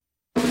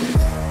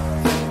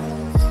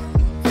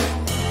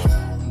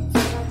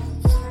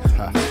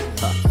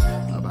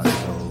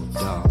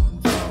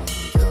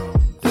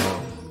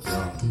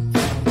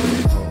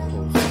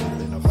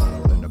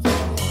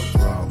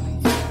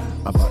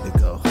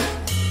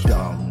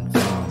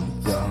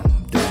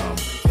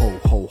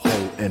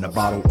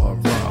bottle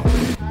of rum.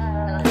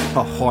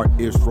 Her heart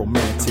is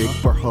romantic,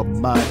 but her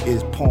mind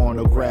is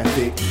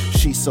pornographic.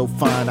 She's so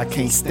fine, I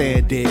can't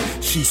stand it.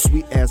 She's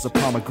sweet as a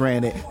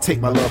pomegranate. Take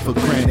my love for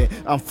granted.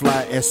 I'm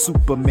fly as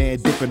Superman,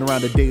 dipping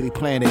around the daily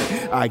planet.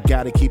 I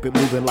gotta keep it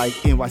moving like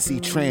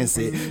NYC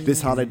Transit.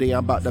 This holiday,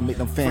 I'm about to make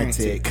them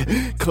frantic.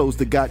 Close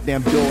the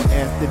goddamn door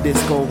after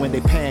disco when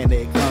they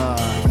panic.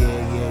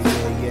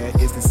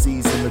 It's the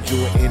season of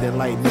joy and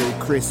delight. Merry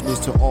Christmas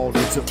to all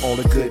and to all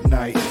a good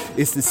night.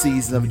 It's the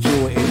season of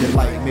joy and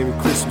delight. Merry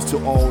Christmas to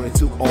all and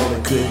to all a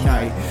good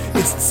night.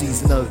 It's the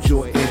season of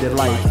joy and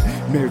delight.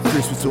 Merry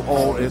Christmas to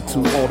all and to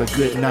all a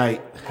good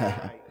night.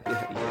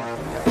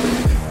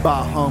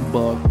 By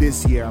humbug,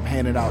 this year I'm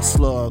handing out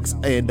slugs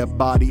and the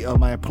body of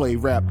my employee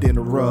wrapped in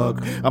a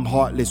rug. I'm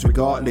heartless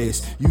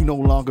regardless. You no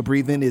longer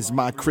breathing is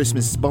my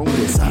Christmas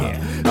bonus. I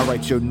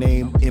write your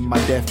name in my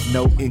death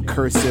note in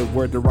cursive.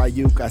 Word to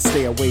Ryuk, I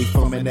stay away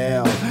from an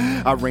L.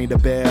 I ring the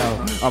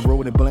bell. I'm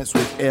rolling blunts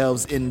with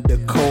elves in the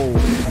cold.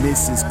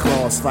 Mrs.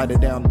 Claus sliding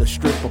down the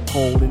strip of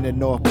pole in the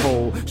North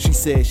Pole. She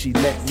said she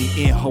let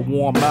me in her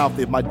warm mouth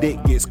if my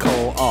dick gets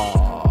cold.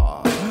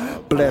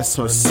 Aww, bless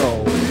her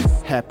soul.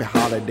 Happy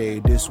holiday,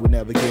 this will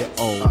never get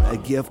old. A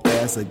gift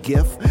as a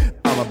gift.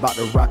 I'm about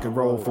to rock and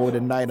roll for the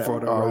night.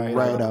 For the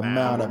right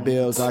amount of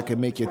bills, I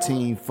can make your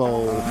team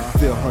fold.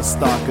 Fill her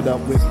stocking up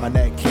with my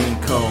Nat King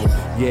Cole.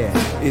 Yeah,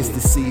 it's the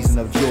season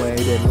of joy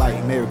and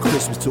delight. Merry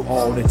Christmas to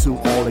all and to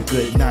all a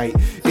good night.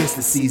 It's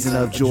the season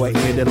of joy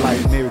and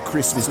delight. Merry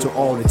Christmas to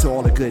all and to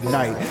all a good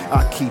night.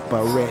 I keep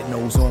a red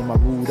nose on my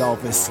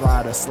Rudolph and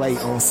slide a sleigh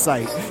on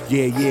sight.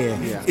 Yeah,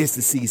 it's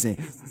the season,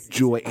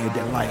 joy and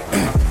delight.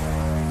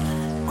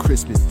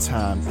 Christmas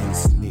time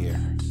is near.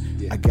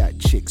 I got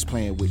chicks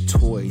playing with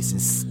toys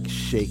and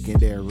shaking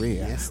their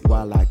rear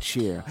while I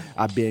cheer.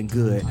 I've been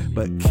good,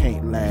 but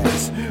can't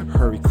last.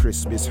 Hurry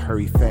Christmas,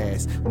 hurry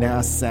fast. Now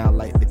I sound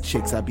like the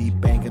chicks I be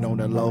banging on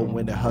the low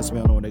when the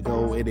husband on the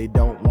go and they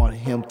don't want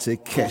him to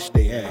catch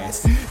their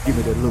ass. Give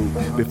me the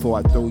loop before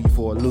I throw you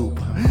for a loop.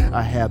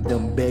 I have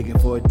them begging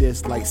for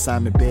this like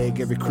Simon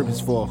Begg every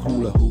Christmas for a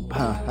hula hoop.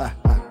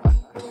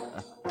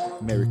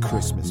 Merry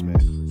Christmas, man.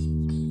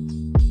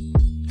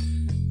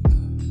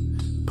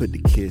 Put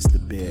the kids to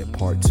bed,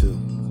 part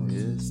 2.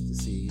 It's the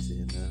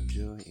season of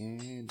joy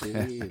and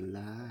delight.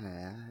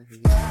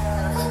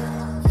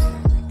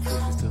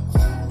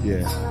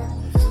 Yeah,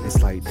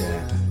 it's like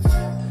that.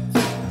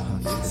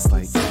 It's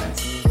like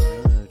that.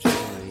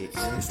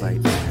 It's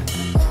like that.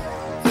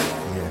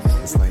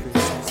 Yeah, it's like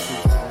that.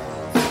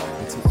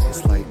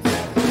 It's like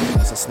that.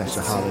 That's a snatch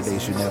of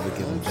holidays you never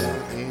give them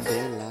back.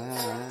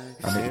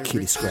 I make a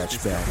kitty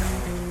scratch back.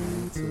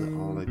 To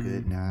all a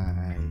good night.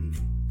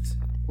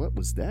 What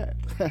was that?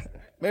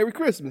 Merry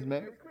Christmas,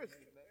 man.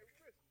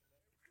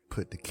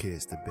 Put the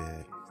kids to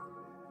bed.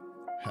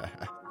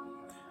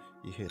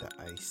 You hear the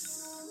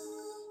ice.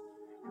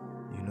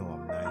 You know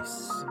I'm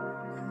nice.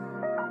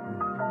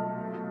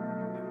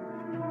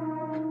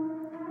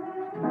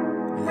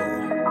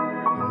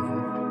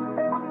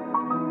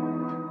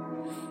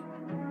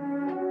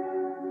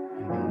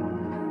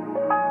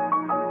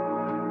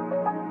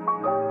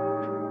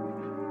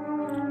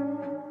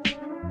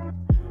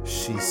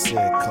 She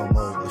said, come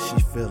over, she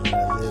feeling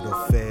a little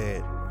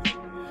fed.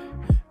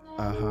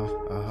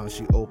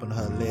 She opened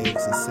her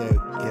legs and said,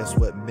 guess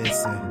what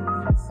missing?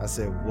 I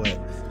said, what?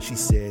 She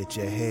said,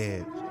 your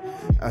head.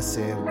 I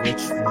said,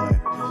 which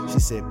one? She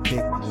said,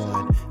 pick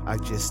one. I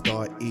just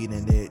start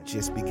eating it,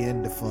 just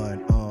begin the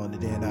fun on.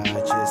 And then I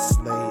just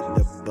slayed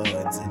the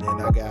buns. And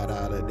then I got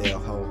out of there,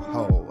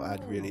 ho. I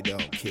really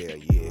don't care,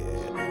 yeah.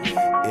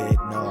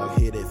 Eggnog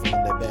hit it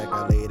from the back.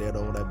 I laid it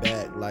on the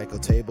back like a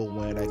table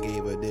when I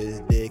gave her this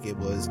dick. It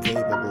was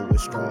capable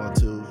with strong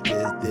tooth.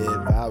 Just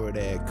devour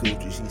that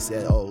coochie. She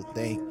said, oh,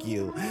 thank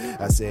you.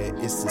 I said,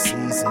 it's the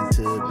season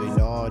to be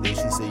naughty.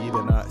 She said, you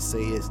better not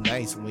say it's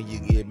nice when you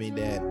give me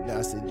that.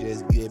 I said,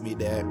 just give me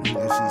that. And she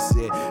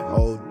said,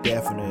 oh,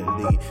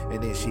 definitely.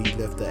 And then she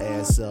lifted her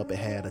ass up and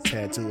had a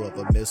tattoo of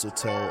a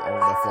mistletoe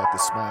on her fucking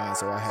spine.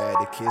 So I had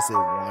to kiss it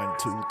 1,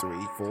 2,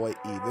 3, 4,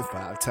 even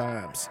 5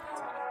 times.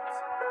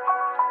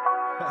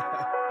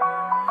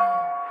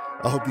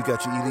 I hope you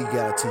got your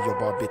illegality, your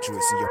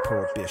barbiturates, and your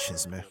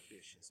prohibitions, man.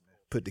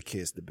 Put the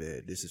kids to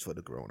bed. This is for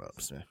the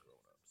grown-ups, man.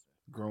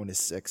 Grown is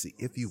sexy,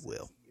 if you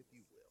will.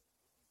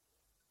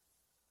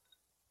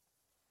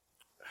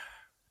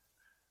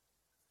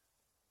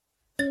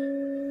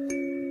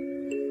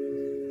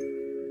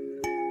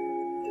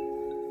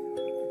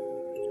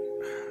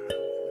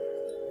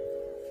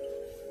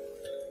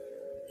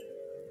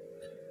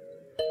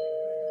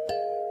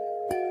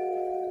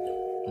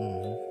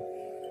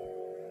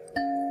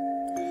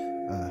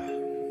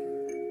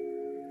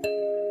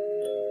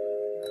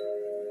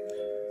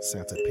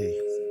 Santa P.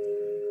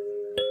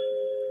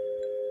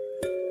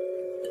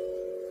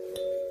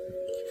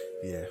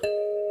 Yeah.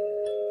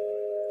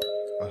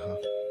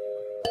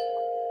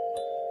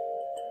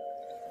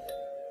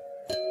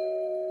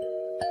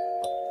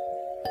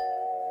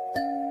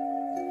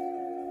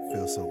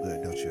 Feels so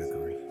good, don't you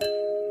agree?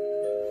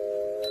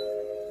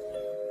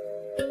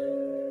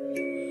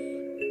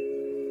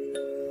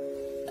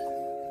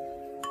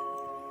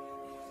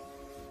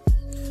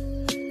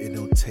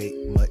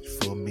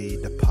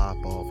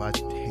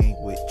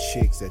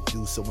 chicks that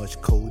do so much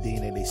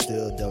codeine and they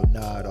still don't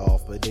nod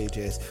off, but they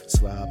just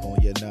slob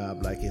on your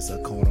knob like it's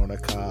a corn on a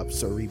cob.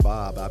 Sorry,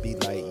 Bob, I be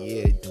like,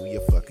 yeah, do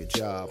your fucking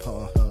job,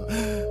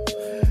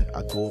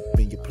 I go up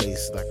in your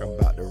place like I'm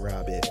about to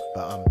rob it,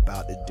 but I'm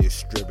about to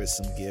distribute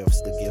some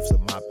gifts. The gifts of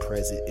my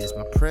present is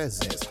my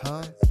presence,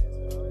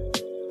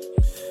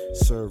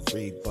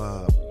 Sorry,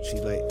 Bob, she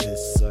like to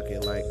suck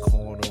it like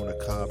corn on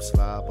a cob.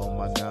 Slob on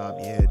my knob,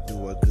 yeah,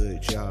 do a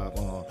good job.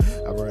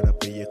 I run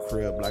up in your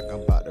crib like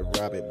I'm about to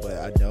rob it, but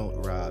I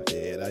don't rob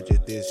it. I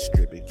just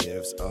distribute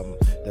gifts.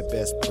 The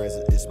best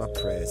present is my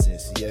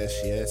presence.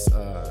 Yes.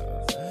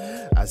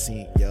 I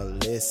seen your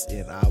list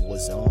and I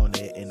was on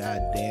it, and I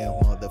damn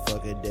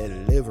motherfucker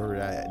delivered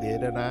it,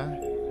 didn't I?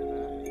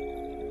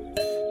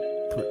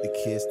 Put the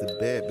kids to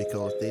bed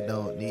because they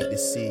don't need to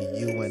see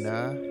you and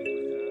I.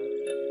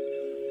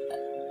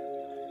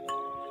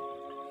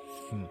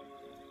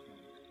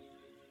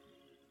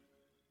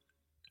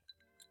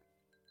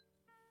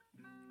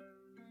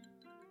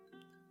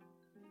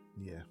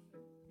 Yeah.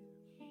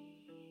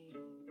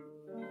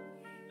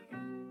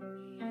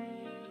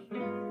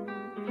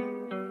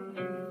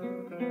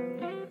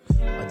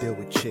 I deal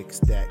with chicks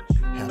that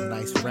have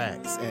nice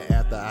racks, and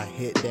after I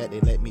hit that, they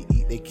let me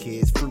eat their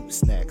kids' fruit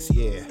snacks.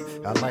 Yeah,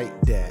 I like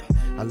that.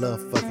 I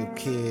love fucking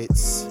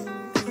kids,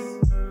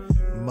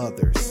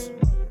 mothers.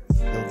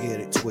 Don't get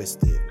it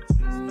twisted.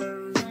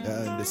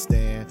 I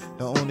understand.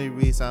 The only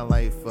reason I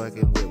like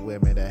fucking with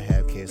women that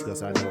have kids,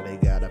 cause I know they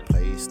got a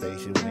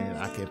PlayStation and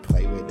I can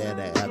play with that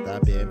after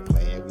I've been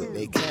playing with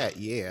their cat.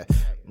 Yeah.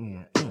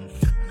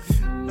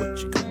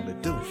 What you gonna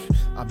do?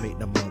 I make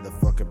the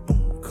motherfucking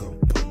boom, come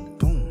boom,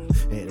 boom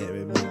in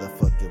every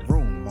motherfucking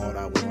room. All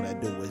I wanna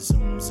do is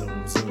zoom,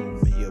 zoom, zoom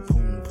in your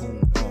boom,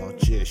 boom.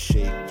 Just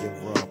shake your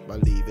rump. I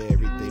leave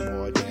everything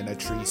more than a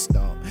tree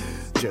stump.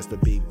 Just to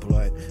be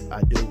blunt,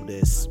 I do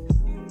this.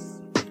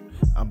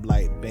 I'm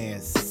like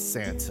Band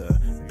Santa,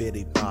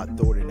 Bitty Bob,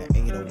 throw it in the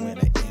anal when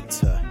I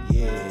enter.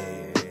 Yeah,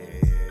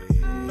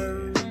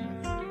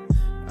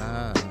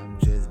 I'm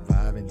just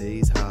vibing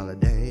these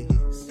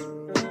holidays.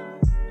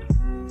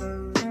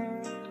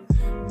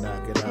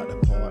 Knock it out the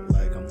park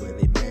like I'm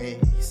Willie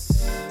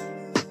Mays.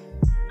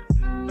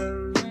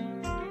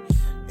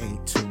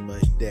 Ain't too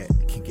much that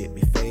can get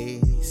me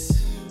phased.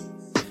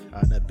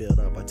 I done built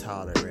up a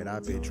tolerance.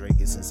 I've been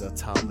drinking since a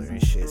toddler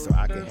and shit, so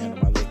I can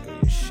handle my liquor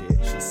and shit.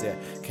 She said,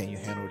 can you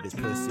handle this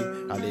pussy?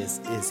 This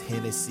is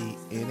Hennessy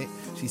in it.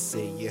 She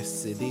said,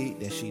 yes indeed.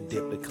 Then she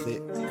dipped the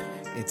clip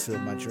into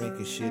my drink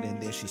and shit,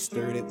 and then she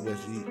stirred it where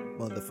she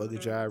motherfucker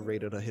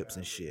gyrated her hips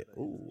and shit.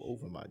 Ooh,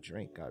 over my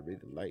drink. I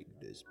really like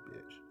this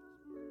bitch.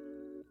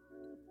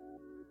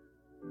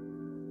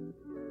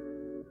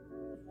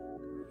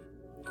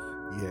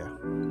 Yeah.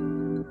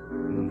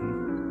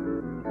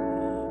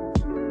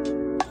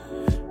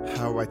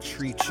 How I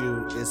treat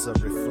you is a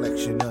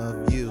reflection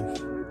of you.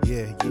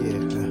 Yeah.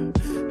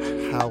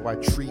 How I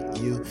treat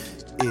you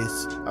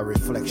is a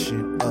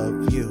reflection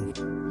of you.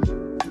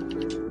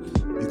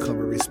 You come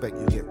with respect,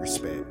 you get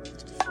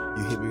respect.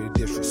 You hit me with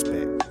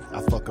disrespect.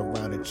 I fuck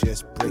around and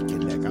just break your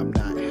neck. I'm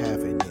not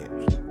having it.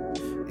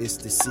 It's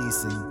the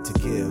season to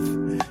give,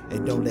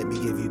 and don't let me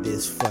give you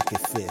this fucking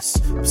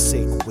fist. I'm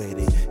sick with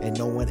it, and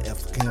no one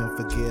ever can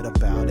forget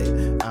about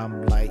it.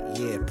 I'm like,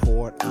 yeah,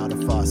 poured out a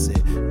faucet.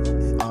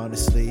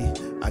 Honestly,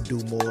 I do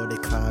more than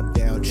climb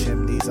down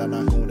chimneys. I'm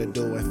not gonna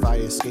do it. Fire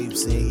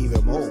escapes and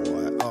even more.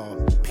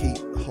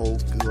 Peephole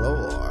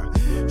galore.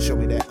 Show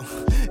me that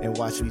and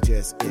watch me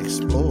just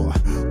explore.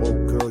 Oh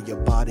girl, your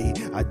body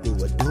I do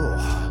adore.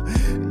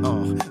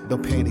 The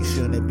panties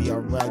shouldn't be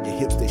around your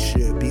hips, they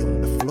should be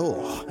on the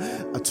floor.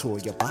 I tore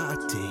your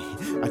body,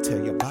 I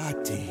tell your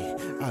body,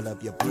 I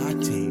love your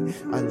body.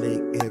 I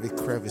lick every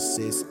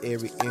crevices,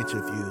 every inch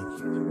of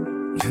you.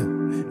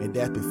 And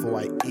that's before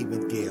I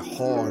even get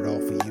hard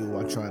off of you.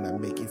 I'm trying to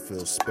make you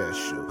feel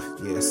special.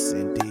 Yes,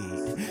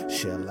 indeed.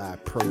 Shall I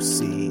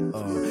proceed?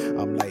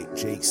 I'm like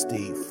Jake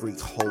Steve, freak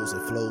holes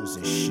and flows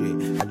and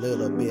shit. A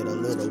little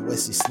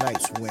Wesley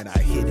Snipes when I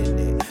hit in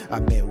it. I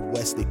meant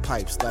Wesley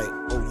Pipes like,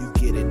 oh, you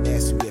get it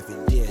nasty with it.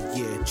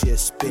 Yeah,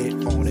 just spit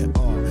on it.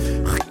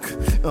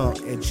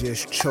 And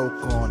just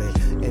choke on it.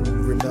 And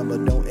remember,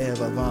 don't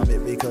ever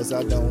vomit because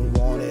I don't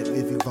want it.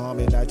 If you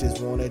vomit, I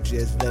just wanna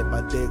just let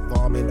my dick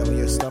vomit on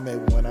your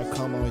stomach when I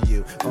come on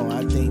you.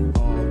 I think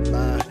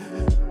my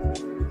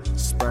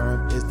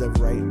sperm is the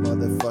right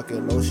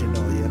motherfucking lotion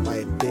on you,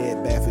 like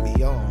Bed Bath &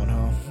 Beyond,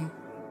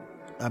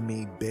 I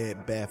mean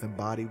Bed Bath &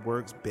 Body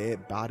Works,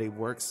 Bed Body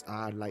Works.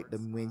 I like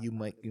them when you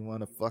make me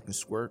wanna fucking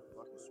squirt.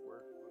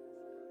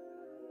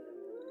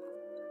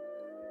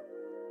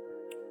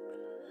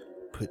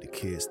 Put the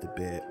kids to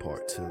bed,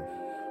 part 2.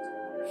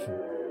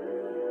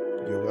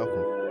 You're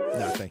welcome.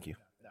 No, thank you.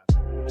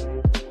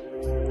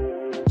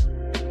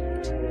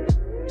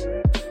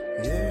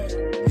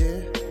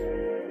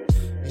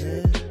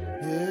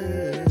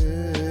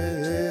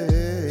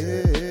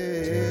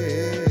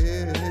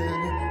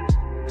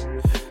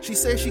 She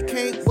said she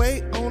can't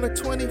wait on the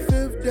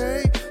 25th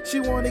day. She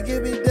wanna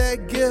give me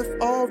that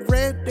gift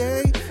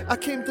already. I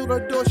came through the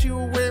door, she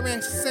was wearing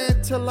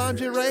Santa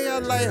lingerie. I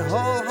like,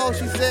 ho, ho.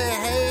 She said,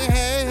 hey,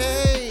 hey,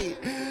 hey.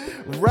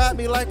 Ride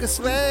me like a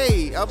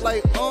slave. I'm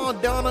like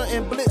on Donna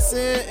and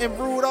Blitzen and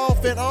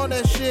Rudolph and all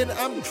that shit.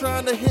 I'm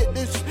trying to hit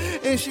this,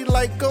 and she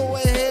like, go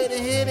ahead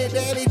and hit it,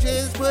 daddy.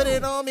 Just put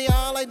it on me.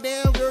 I'm like,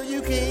 damn girl,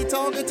 you can't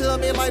talking to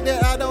me like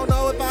that. I don't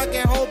know if I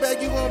can hold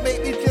back. You gonna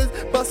make me just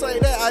bust like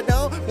that. I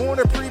don't want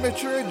a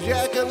premature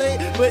ejaculate,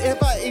 but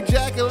if I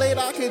ejaculate,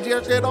 I can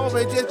jerk it off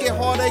and just get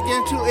hard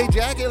again to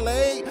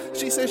ejaculate.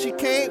 She said she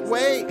can't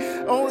wait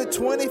on the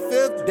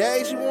 25th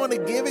day. She wanna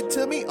give it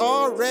to me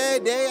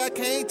already. I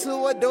came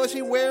to her door,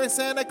 she wearing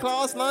Santa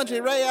Claus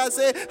lingerie. I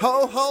said,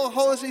 ho, ho,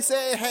 ho. She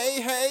said,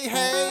 hey, hey,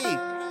 hey.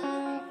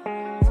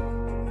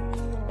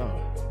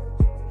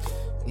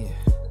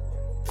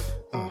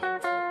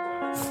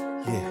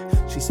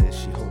 She said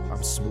she hope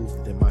I'm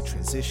smoother than my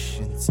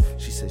transitions.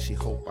 She said she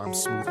hope I'm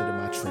smoother than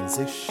my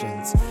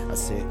transitions. I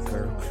said,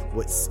 girl,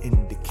 what's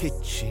in the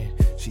kitchen?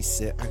 She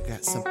said, I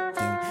got something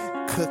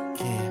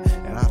cooking.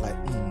 And I like,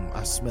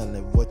 I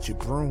smelling what you're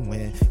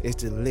brewing.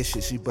 It's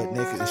delicious. She butt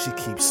naked and she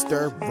keeps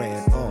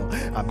stirring.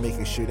 I'm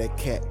making sure that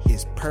cat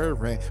is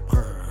purring.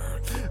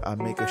 I'm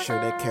making sure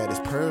that cat is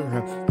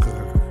purring.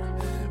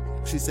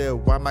 She said,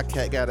 why my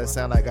cat gotta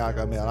sound like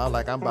Gargamel? I'm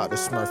like, I'm about to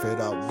smurf it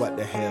up. What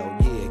the hell?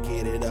 Yeah,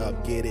 get it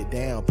up, get it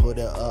down. Put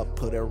it up,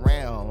 put it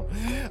around.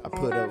 I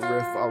put a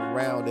riff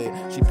around it.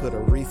 She put a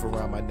reef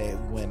around my neck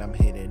when I'm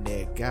hitting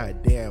that.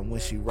 Goddamn,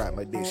 when she ride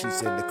my dick, she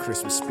said the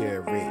Christmas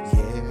spirit,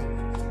 yeah.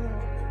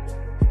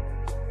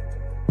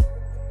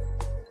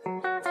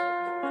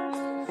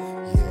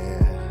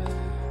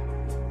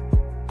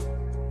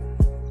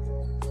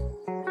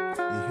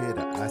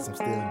 I'm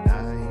still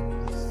nice.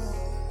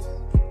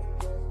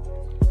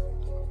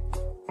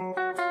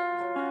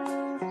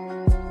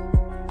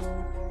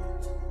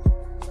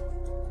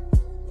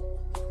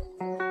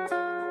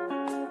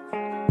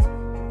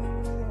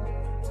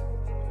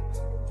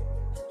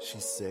 She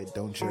said,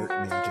 don't jerk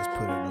me, just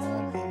put it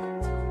on me.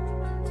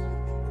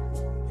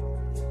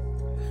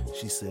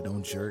 She said,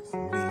 don't jerk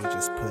me,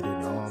 just put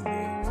it on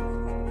me.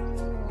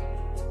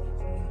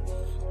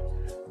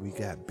 We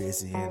got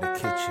busy in the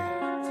kitchen.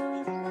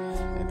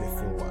 And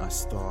before I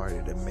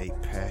started to make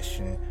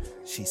passion,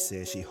 she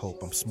said she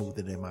hope I'm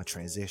smoother than my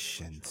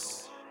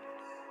transitions.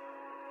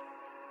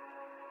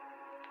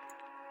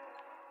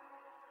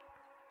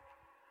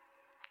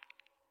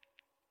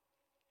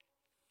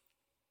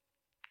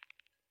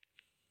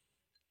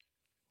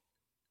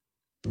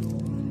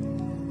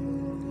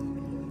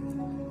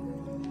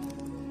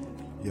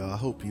 Yo, I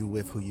hope you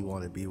with who you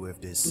want to be with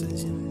this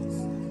season.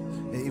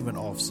 And even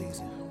off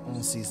season.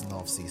 On season,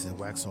 off season.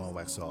 Wax on,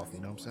 wax off. You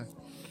know what I'm saying?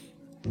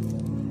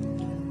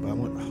 But I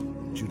want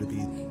you to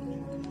be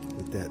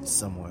with that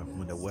somewhere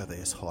when the weather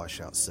is harsh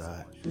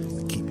outside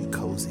to keep you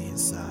cozy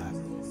inside.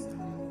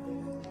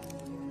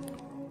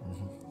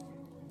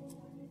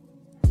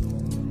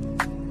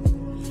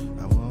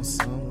 I want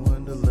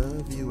someone to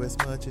love you as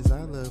much as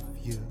I love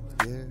you,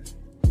 yeah.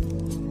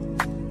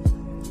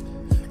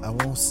 I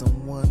want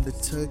someone to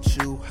touch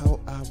you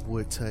how I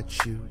would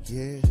touch you,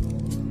 yeah.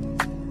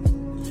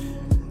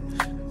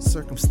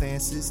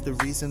 Circumstances, the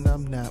reason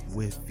I'm not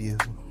with you.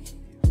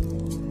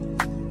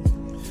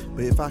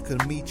 But if I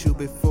could meet you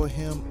before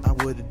him, I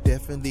would've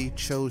definitely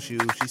chose you.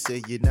 She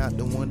said, you're not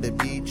the one to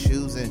be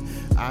choosing.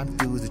 I'm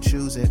through the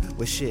choosing.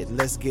 Well, shit,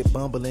 let's get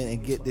bumbling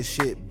and get this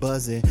shit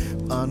buzzing.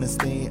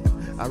 Understand,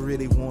 I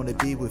really want to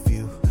be with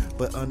you.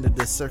 But under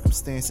the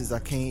circumstances, I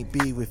can't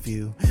be with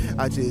you.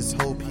 I just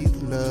hope he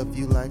love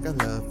you like I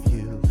love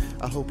you.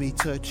 I hope he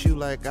touch you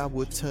like I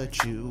would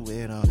touch you.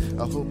 And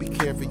I hope he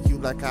care for you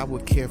like I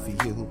would care for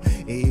you.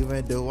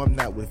 Even though I'm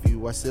not with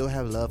you, I still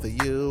have love for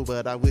you.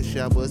 But I wish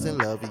I was in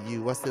love with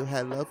you. I still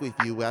had love with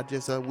you. I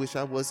wish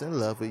I was in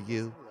love with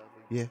you.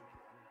 Yeah.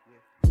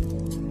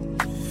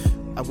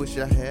 I wish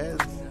I had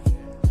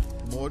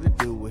more to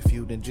do with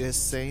you than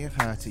just saying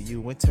hi to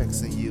you and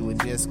texting you and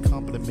just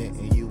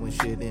complimenting you and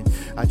shit. And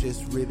I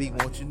just really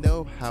want you to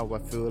know how I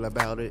feel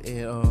about it.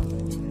 And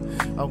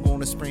I'm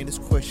gonna spring this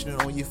question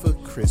on you for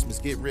Christmas.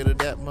 Get rid of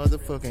that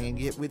motherfucker and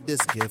get with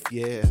this gift,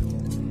 yeah.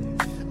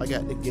 I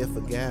got the gift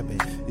for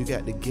gabbing, you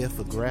got the gift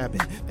for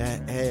grabbing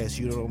that ass,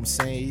 you know what I'm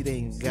saying? You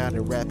ain't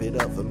gotta wrap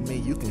it up for me.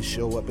 You can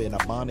show up in a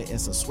bonnet and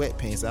some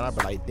sweatpants and I'll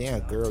be like, damn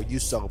girl, you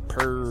so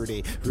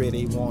pretty.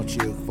 Really want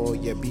you for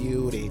your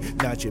beauty,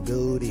 not your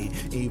booty.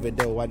 Even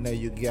though I know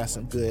you got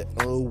some good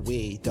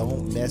OE,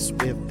 don't mess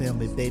with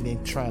them if they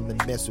ain't trying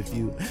to mess with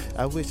you.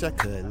 I wish I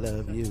could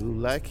love you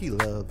like he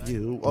loved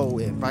you. Oh,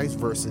 and vice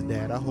versa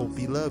that. I hope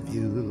he love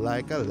you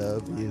like I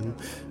love you.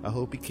 I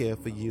hope he care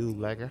for you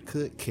like I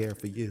could care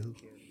for you.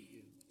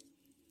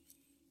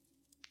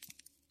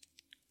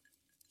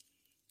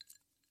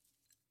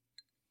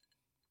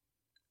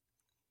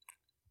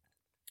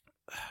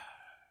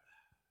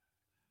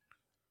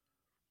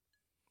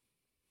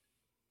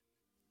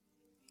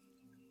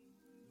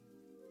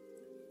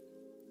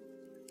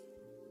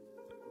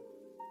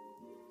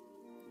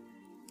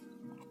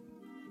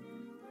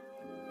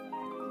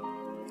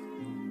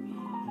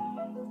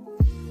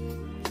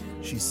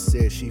 She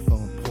said she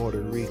from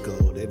Puerto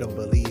Rico. They don't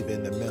believe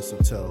in the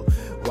mistletoe.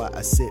 While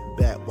I sit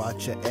back,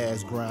 watch her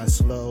ass grind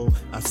slow.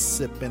 I'm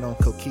sipping on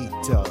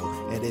coquito,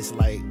 and it's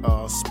like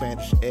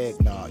Spanish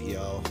eggnog,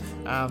 yo.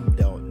 I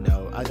don't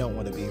know. I don't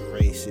want to be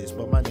racist,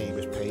 but my name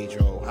is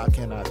Pedro. How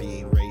can I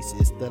be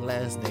racist? The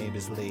last name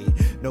is Lee.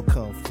 No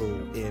kung fu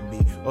in me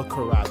or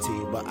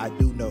karate, but I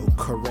do know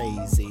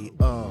crazy.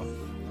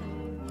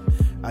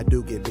 I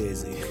do get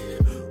busy.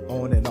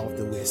 On and off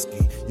the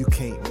whiskey, you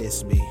can't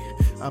miss me.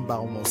 I'm about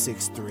almost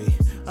 6'3".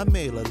 I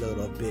made a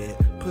little bit,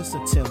 put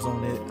some Timbs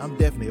on it. I'm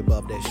definitely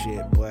above that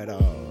shit, but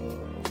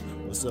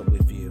what's up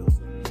with you?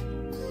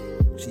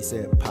 She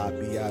said,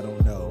 Poppy, I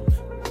don't know.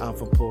 I'm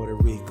from Puerto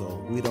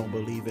Rico. We don't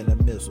believe in the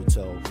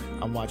mistletoe.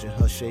 I'm watching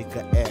her shake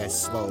her ass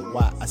slow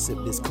while I sip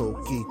this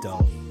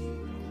coquito.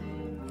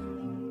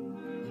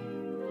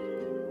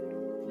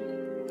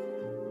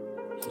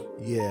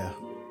 Yeah.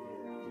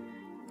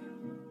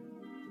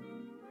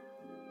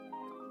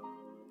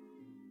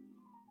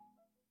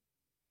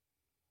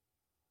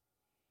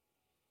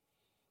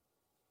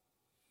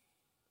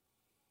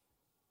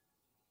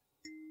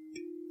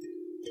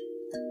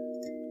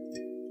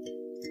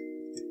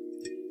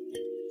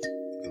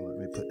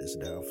 Put this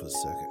down for a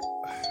second.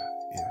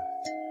 Yeah.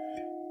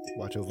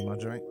 Watch over my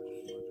drink.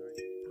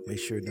 Make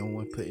sure no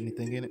one put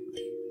anything in it.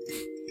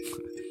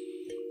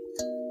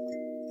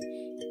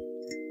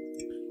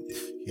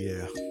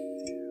 Yeah.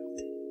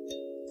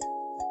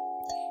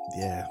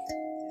 Yeah.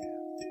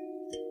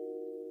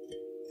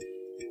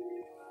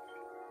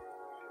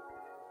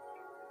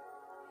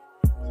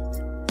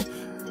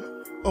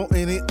 On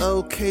any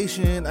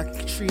occasion, I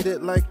treat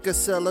it like a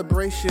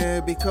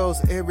celebration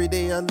because every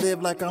day I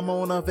live like I'm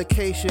on a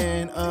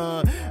vacation.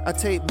 I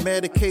take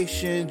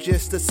medication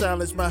just to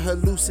silence my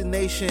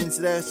hallucinations.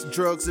 That's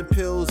drugs and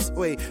pills.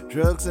 Wait,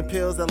 drugs and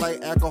pills that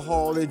like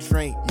alcohol and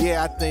drink.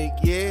 Yeah, I think,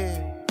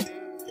 yeah.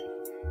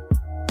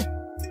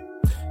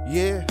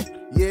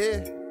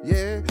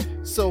 Yeah.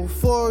 So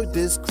for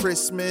this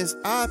Christmas,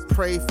 I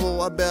pray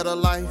for a better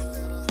life.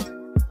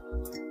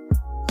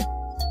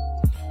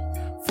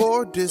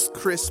 For this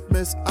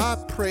Christmas, I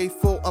pray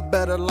for a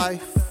better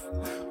life.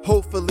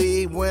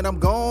 Hopefully when I'm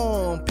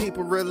gone,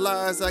 people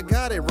realize I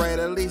got it right.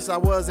 At least I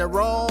wasn't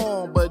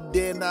wrong. But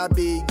then I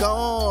be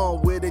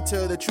gone. Will they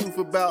tell the truth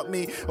about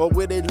me? Or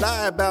will they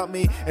lie about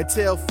me and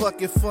tell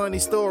fucking funny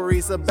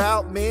stories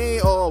about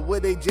me? Or will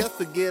they just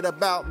forget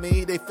about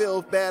me? They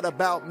feel bad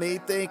about me,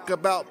 think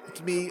about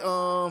me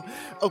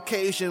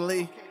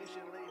occasionally.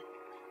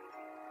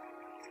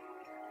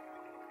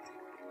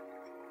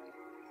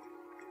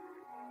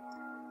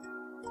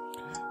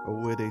 Or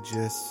will they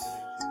just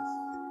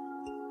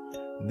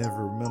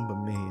never remember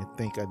me and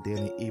think I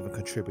didn't even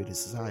contribute to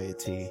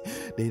society?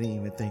 They didn't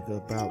even think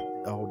about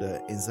all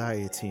the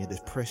anxiety and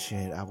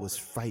depression I was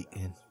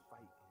fighting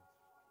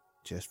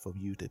just for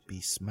you to be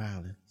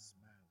smiling.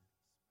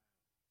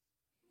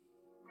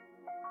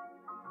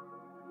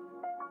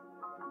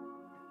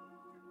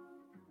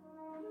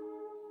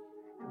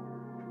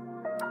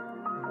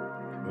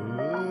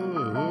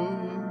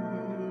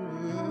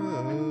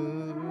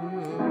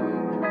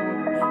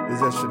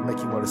 That should make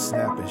you want to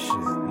snap and shit.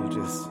 You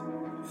just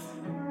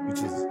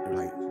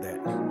like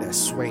that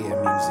swaying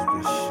music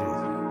and shit. You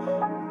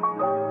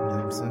know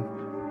what I'm saying?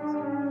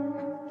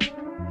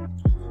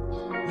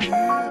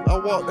 I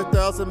walked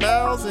 1,000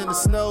 miles in the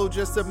snow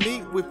just to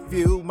meet with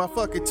you. My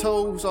fucking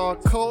toes are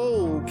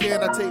cold.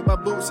 Can I take my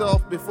boots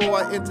off before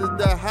I enter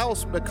the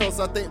house? Because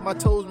I think my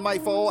toes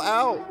might fall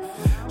out.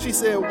 She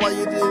said, why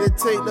you didn't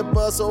take the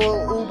bus or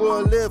Uber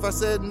or Lyft? I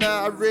said,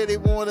 nah, I really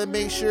want to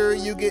make sure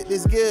you get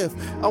this gift.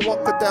 I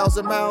walked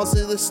 1,000 miles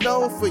in the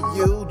snow for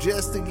you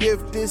just to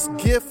give this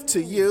gift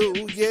to you,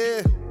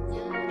 yeah.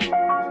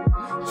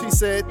 She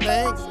said,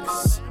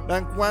 thanks.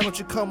 Now why don't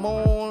you come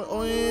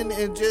on in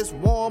and just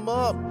warm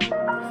up?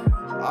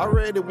 I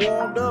already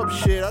warmed up,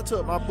 shit. I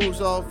took my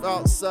boots off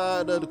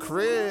outside of the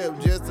crib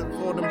just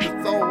for them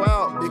to throw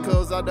out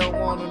because I don't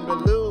want them to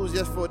lose,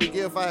 just for the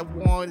gift I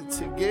wanted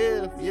to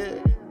give, yeah.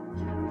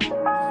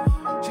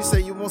 She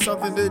said, you want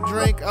something to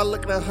drink? I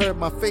looked at her,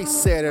 my face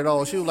said it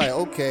all. She was like,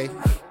 okay.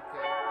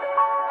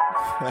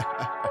 Of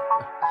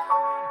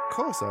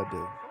course I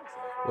do.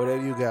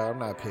 Whatever you got, I'm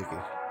not picky.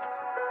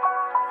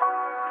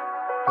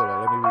 Hold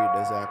on, let me read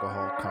this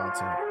alcohol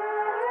content.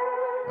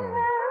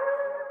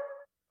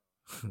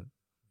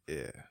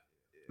 Yeah,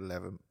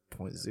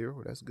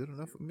 11.0, that's good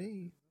enough for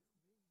me.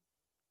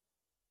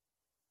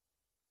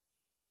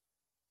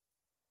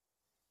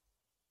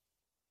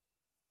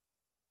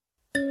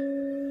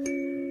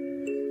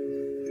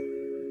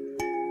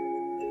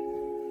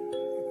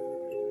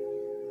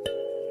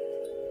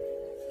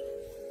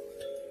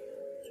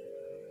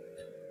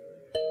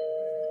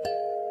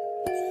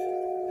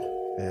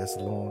 As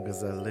long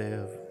as I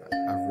live,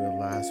 I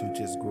realize we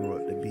just grew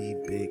up to be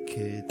big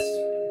kids.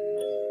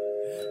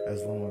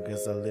 As long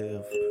as I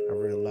live, I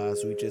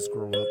realize we just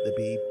grow up to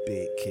be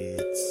big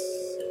kids.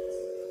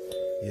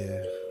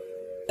 Yeah.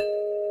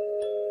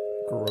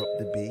 Grow up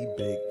to be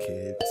big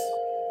kids.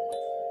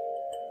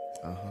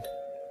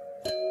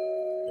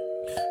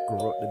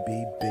 grow up to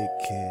be big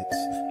kids.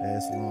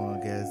 As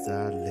long as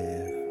I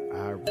live,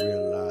 I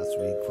realize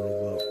we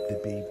grow up to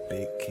be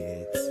big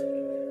kids.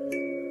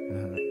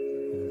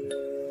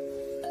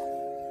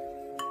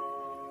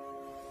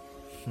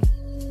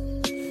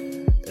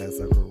 As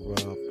I grow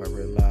up, I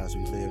realize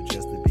we live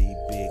just to be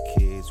big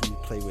kids. We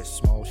play with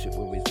small shit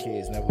when we was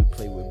kids. Now we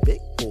play with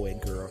big boy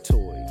and girl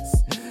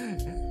toys.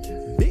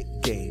 Big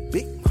game,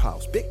 big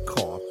house, big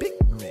car, big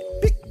rent,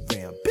 big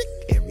van, big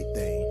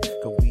everything.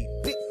 Cause we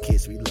big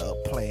kids, we love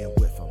playing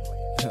with them.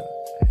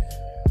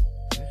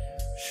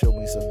 Show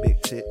me some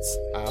big tits,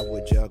 I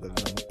would juggle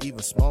them.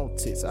 Even small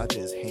tits, I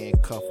just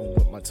handcuff them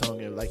with my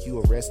tongue and like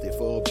you arrested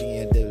for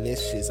being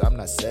delicious. I'm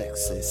not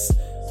sexist.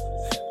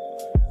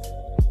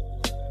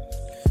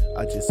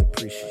 I just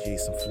appreciate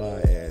some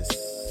fly ass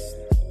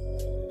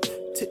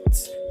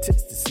tits,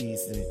 tits to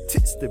season,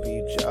 tits to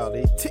be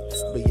jolly,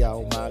 tits be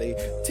almighty,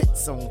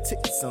 tits on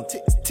tits on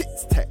tits,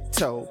 tits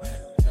tat-toe.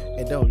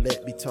 And don't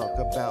let me talk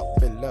about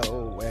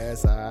below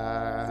as I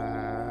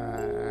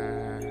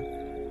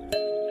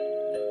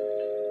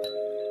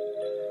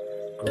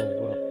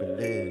grow up and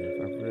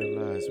live. I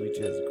realize we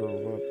just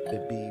grow up to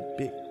be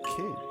big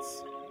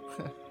kids.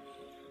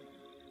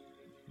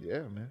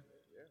 Yeah, man.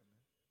 Yeah.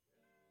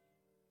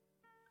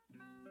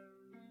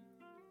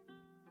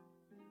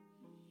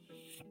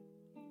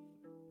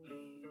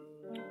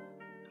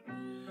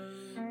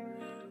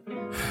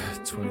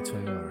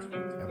 2021,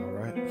 am I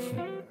right?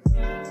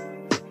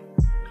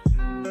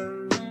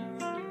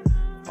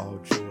 All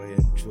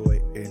joy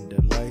and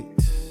delight.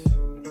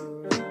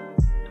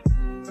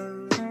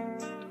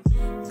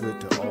 Good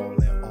to all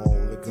and all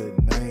a good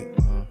night.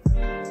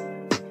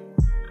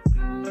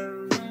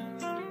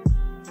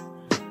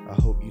 I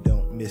hope you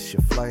don't miss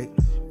your flight.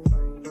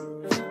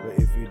 But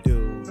if you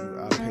do,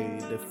 I'll pay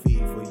the fee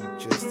for you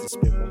just to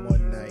spend one more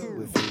night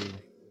with you.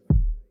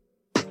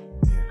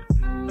 Yeah.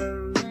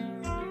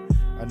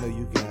 I know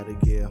you gotta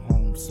get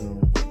home soon.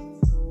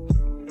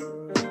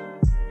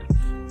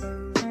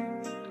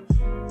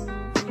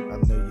 I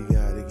know you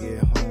gotta get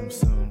home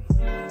soon.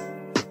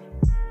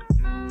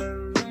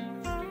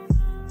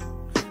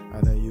 I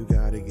know you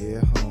gotta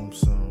get home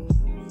soon.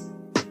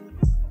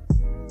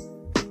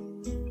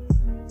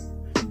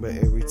 But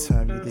every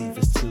time you leave,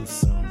 it's too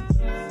soon.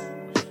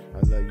 I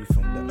love you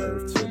from the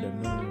earth to the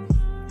moon.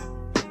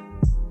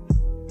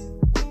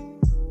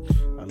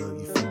 I love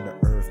you from the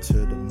earth to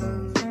the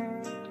moon.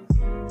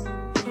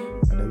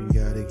 I know you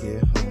gotta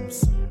get home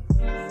soon.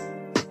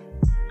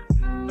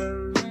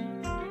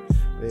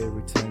 But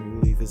every time you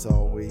leave, it's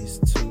always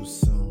too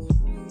soon.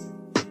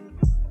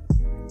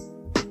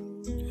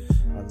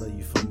 I love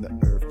you from the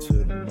earth to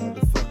the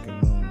motherfucking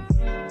moon.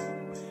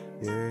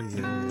 Yeah,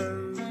 yeah.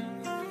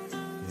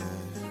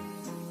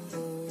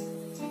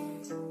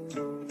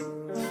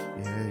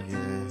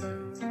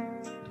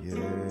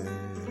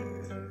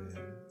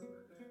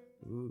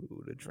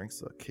 Ooh, the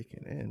drinks are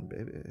kicking in,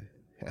 baby.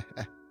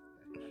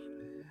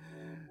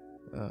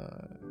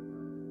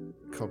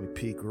 Call me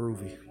P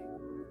Groovy.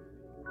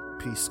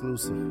 P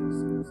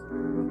Exclusive.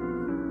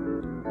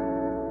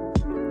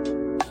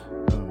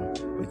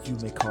 But you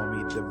may call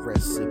me the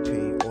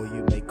recipe, or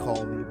you may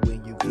call me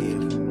when you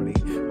get horny,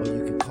 or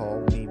you can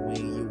call me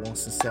when you want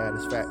some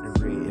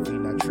satisfactory. If he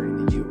not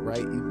treating you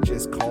right, you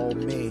just call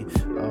me.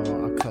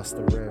 I'm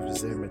customer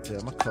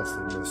representative. I'm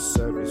customer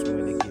service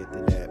when they get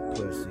to that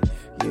pussy.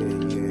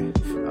 Yeah,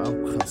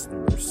 I'm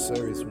customer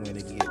service when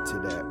they get to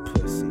that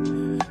pussy.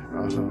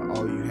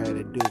 All you had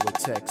to do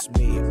was text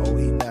me. Oh,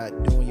 he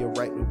not doing you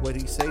right with what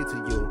he say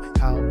to you.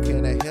 How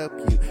can I help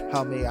you?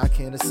 How may I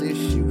can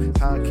assist you?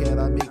 How can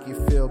I make you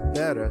feel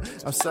better?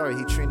 I'm sorry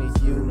he treated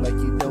you like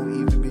you don't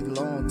even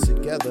belong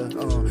together.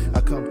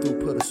 I come through,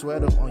 put a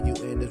sweater on you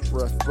in this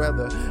rough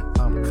weather.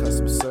 I'm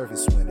customer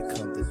service when it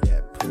comes to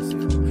that pussy.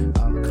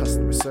 I'm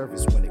customer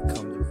service when it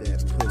comes to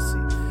that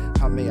pussy.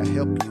 How may I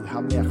help you?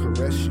 How may I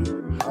caress you?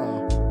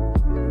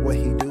 What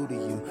he do to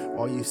you?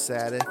 Are you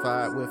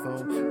satisfied with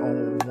him?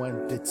 On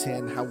 1 to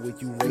 10, how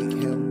would you rate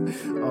him?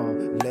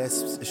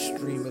 Let's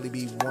extremely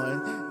be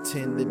 1,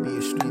 10 to be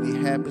extremely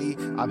happy.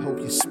 I hope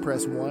you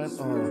press 1.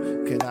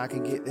 I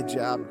can get the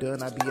job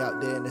done. I'll be out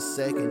there in a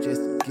second.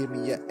 Just give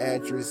me your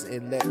address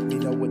and let me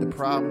know what the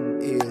problem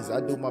is.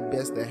 I do my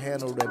best to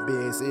handle the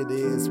biz. It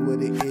is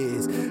what it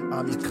is.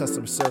 I'm your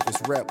customer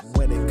service rep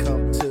when it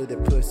comes to the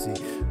pussy.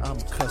 I'm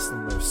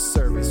customer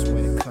service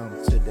when it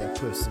comes to that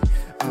pussy.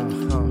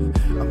 I'm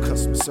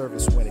customer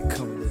service when it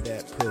comes to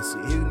that pussy.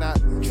 He not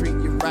treat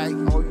you right,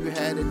 all you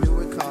had to do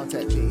is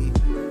contact me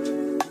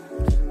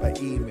by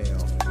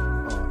email,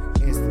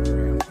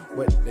 Instagram,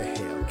 what the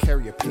hell,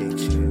 carrier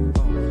pigeon,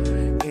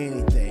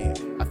 anything.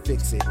 I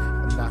fix it,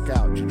 I knock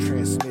out your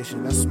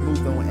transmission. I'm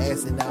smooth on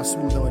ass and I'm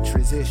smooth on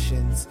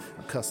transitions.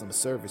 I'm customer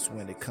service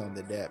when it comes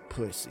to that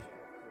pussy.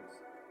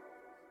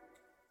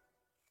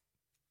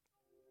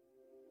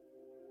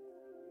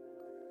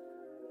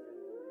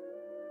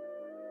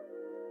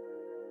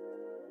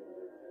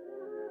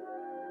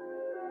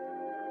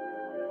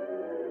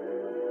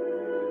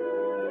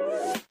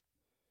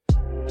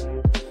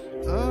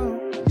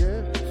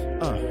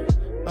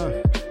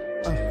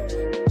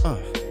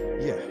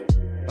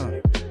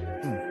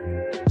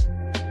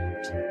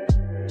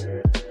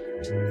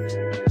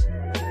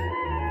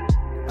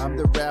 I'm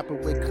the rapper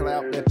with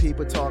clout that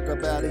people talk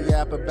about and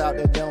yap about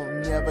that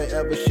don't never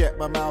ever shut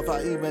my mouth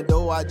out, even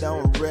though I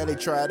don't really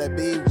try to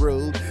be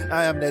rude.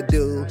 I am that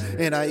dude,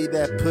 and I eat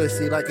that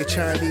pussy like a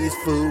Chinese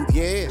food,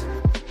 yeah.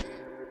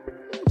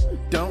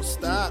 Don't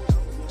stop,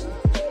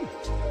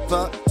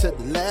 fuck to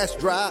the last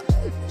drop.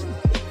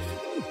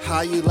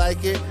 How you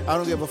like it? I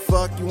don't give a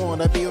fuck. You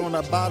wanna be on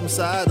the bottom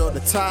side or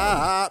the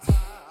top?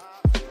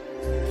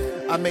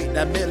 I make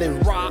that million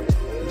rock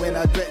when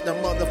I get the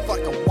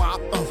motherfucking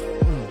wop.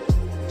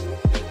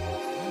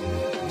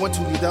 1,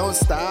 2, you don't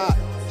stop.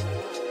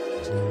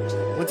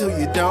 1, 2,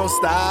 you don't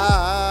stop.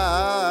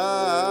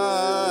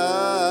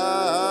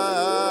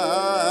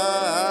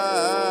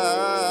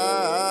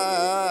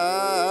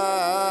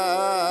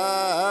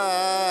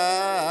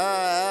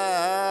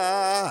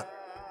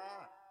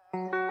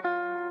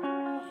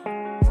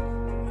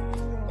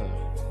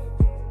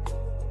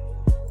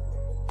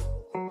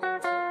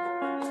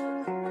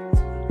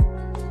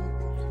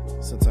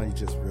 Sometimes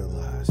you just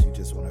realize you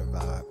just want to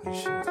vibe and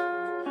shit.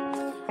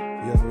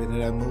 You ever been in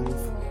that move?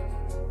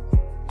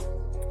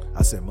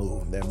 I said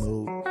move, that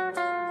move.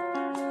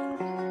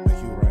 Like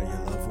you around your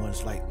loved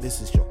ones, like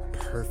this is your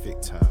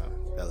perfect time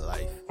of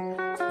life.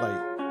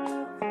 Like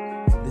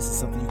this is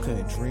something you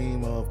couldn't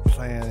dream of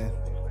planning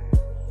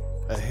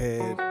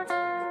ahead.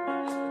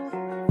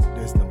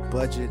 There's no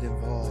budget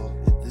involved.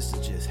 This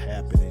is just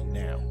happening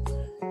now.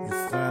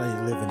 You're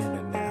finally living in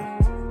it now.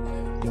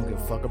 You don't give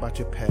a fuck about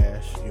your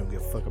past. You don't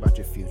give a fuck about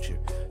your future.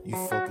 You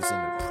focus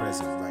in the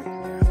present right now.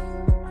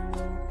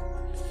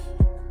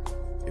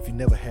 If you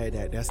never had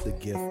that, that's the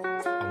gift I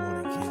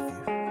want to give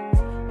you.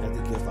 That's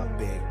the gift I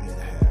beg you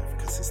to have,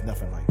 because it's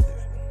nothing like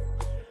that.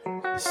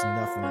 It's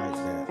nothing like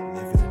that.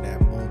 Living in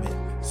that moment,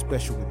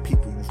 especially with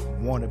people you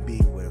want to be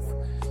with.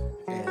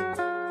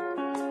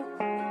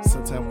 And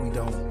sometimes we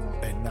don't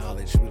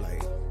acknowledge,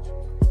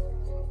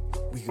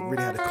 we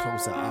really have to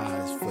close our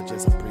eyes for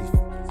just a brief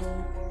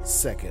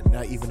second,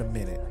 not even a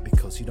minute,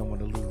 because you don't want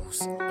to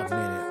lose a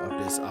minute of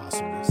this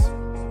awesomeness.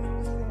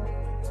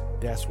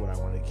 That's what I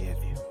want to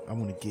give you. I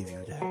want to give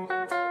you that.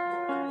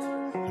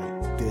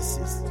 Like, this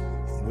is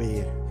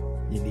where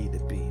you need to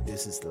be.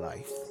 This is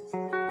life.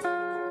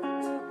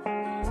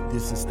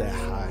 This is that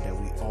high that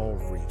we all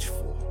reach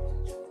for.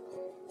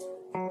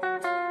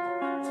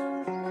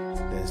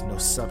 There's no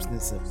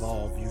substance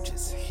involved. You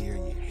just here,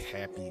 you're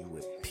happy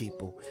with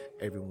people,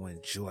 everyone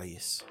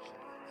joyous.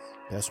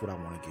 That's what I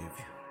want to give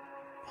you.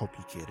 Hope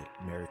you get it.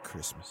 Merry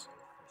Christmas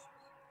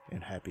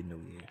and Happy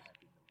New Year.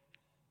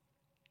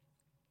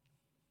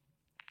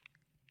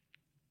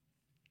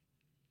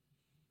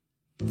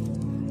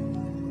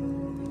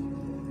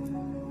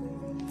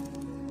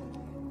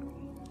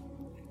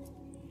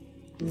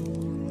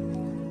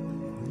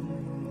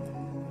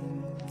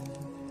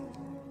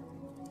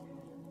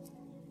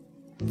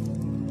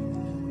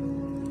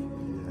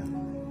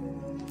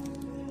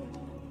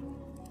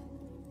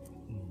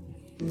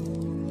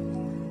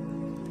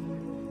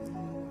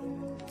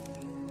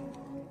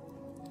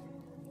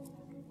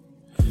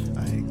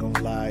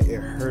 It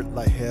hurt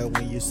like hell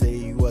when you say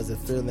you wasn't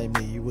feeling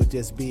me. You were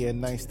just being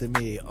nice to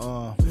me.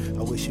 I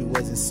wish you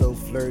wasn't so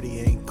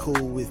flirty and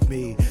cool with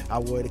me. I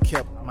would've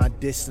kept my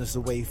distance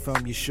away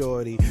from you,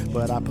 shorty.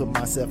 But I put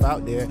myself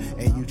out there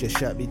and you just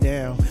shut me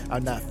down. I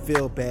not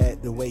feel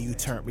bad the way you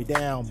turned me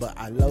down, but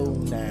I know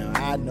now.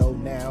 I know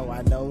now.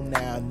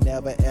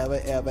 Never,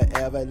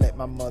 ever let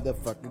my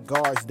motherfucking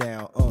guards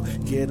down.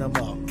 Get them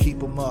up, keep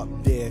them up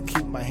there.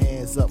 Keep my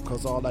hands up,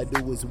 cause all I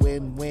do is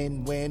win,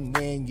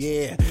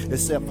 yeah.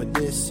 Except for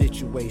this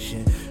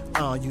situation,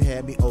 you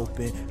had me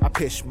open. I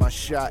pitched my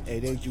shot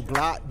and then you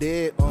blocked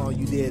it.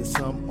 You did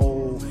some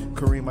old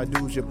Kareem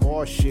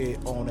Abdul-Jabbar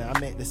shit on it. I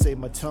meant to say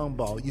my tongue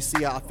ball. You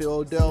see how I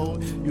feel though?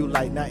 You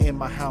like not in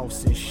my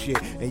house and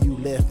shit, and you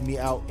left me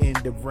out in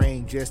the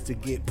rain just to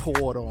get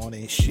poured on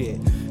and shit.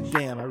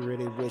 Damn, I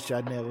really wish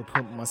I never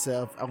put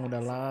myself on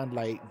the line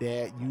like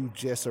that. You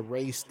just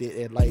erased it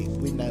and like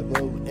we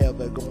never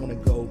ever gonna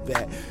go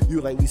back.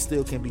 You like we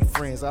still can be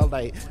friends.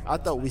 I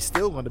thought we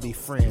still gonna be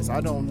friends.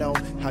 I don't know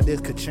how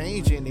this could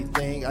change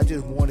anything. I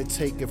just want to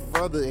take it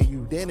further and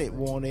you didn't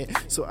want it.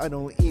 So I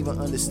don't even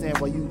understand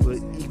why you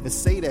would even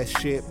say that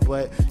shit,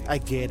 but I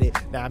get it.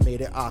 Now I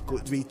made it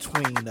awkward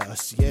between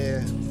us,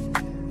 yeah.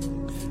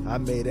 I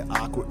made it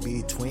awkward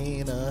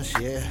between us,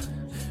 yeah.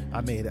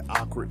 I made it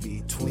awkward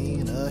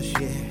between us,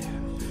 yeah.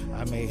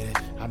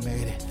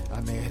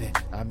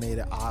 I made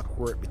it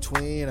awkward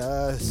between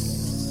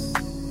us.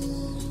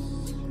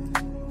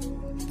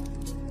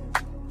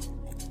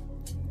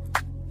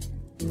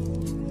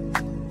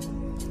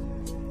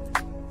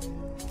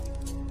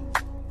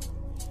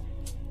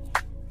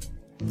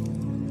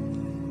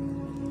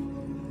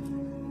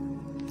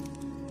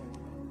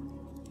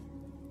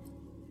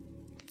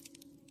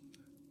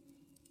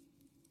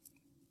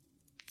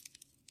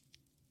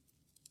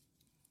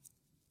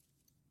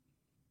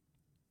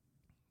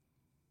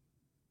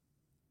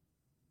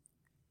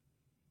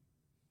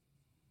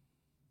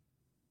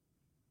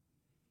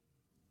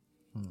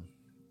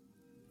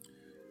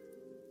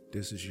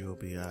 This is You'll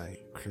Be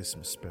Alright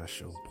Christmas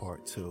Special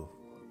Part 2.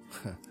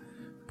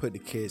 Put the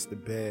Kids to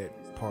Bed,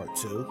 Part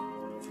 2.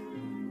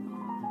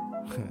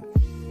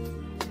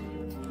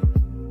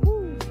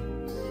 Woo.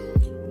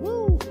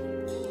 Woo.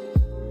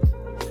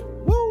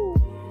 Woo.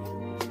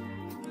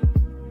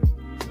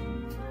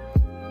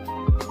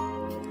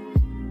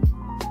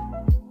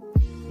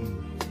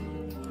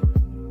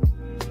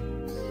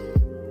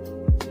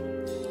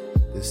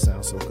 This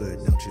sounds so good,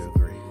 don't you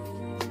agree?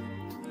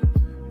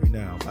 We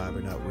now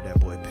vibing out with that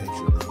boy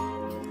Pedro.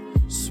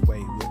 Sway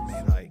with me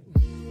like.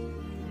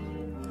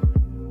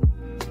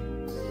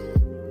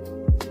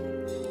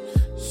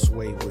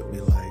 Sway with me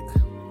like.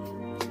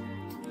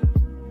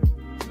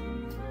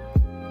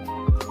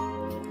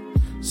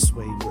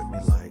 Sway with me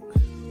like.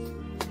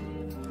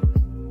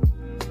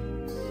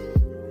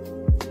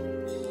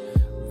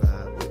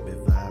 Vibe with me,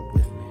 vibe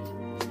with me.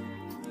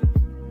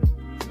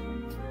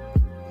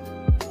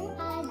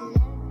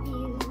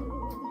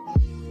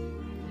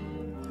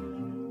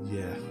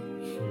 Yeah.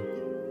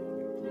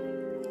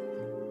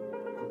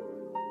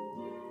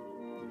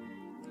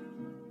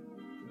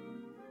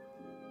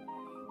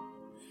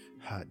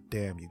 Hot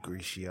damn you,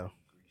 Grishio.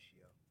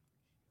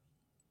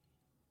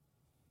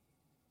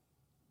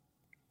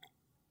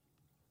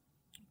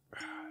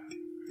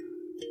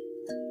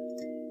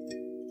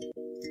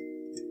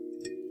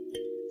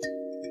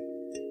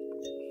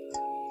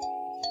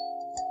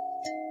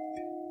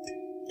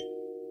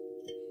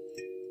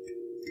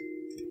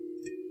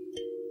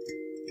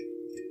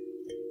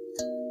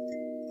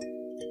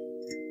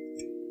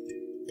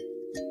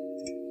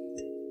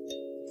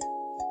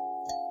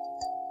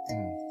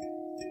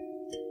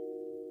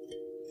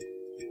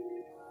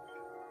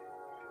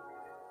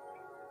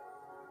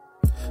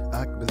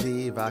 I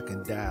believe I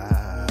can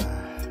die.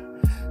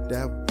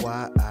 That's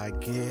why I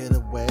get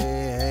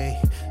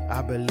away.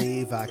 I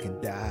believe I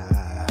can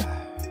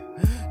die.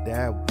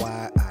 That's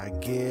why I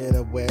get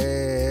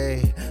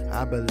away.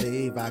 I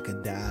believe I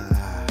can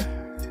die.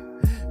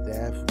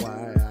 That's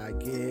why I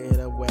get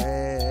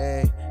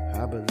away.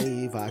 I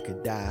believe I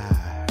can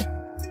die.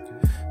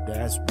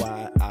 That's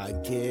why I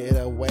get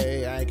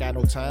away. I ain't got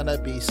no time to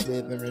be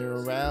slipping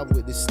around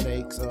with the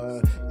snakes,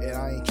 and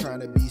I ain't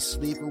trying to be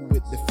sleeping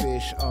with the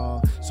fish,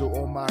 So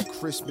on my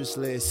Christmas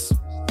list,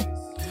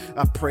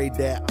 I pray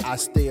that I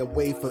stay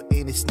away from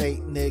any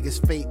snake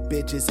niggas, fake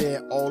bitches,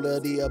 and all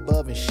of the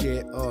above and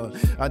shit.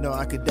 I know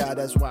I could die,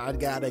 that's why I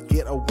gotta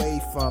get away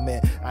from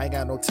it. I ain't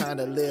got no time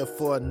to live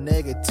for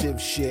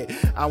negative shit.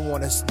 I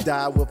wanna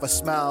die with a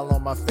smile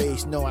on my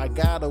face. No, I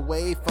got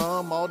away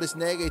from all this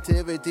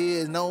negativity.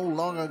 Is no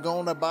longer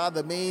gonna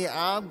bother me.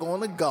 I'm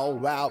gonna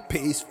go out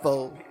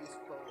peaceful.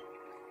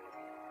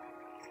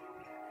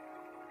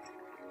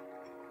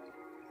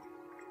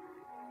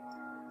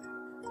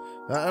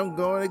 I'm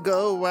gonna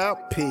go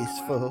out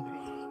peaceful.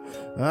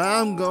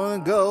 I'm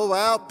gonna go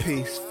out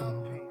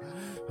peaceful.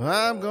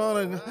 I'm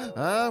gonna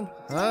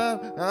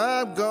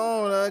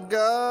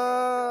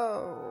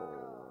go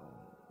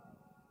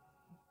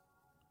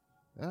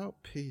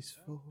out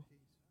peaceful.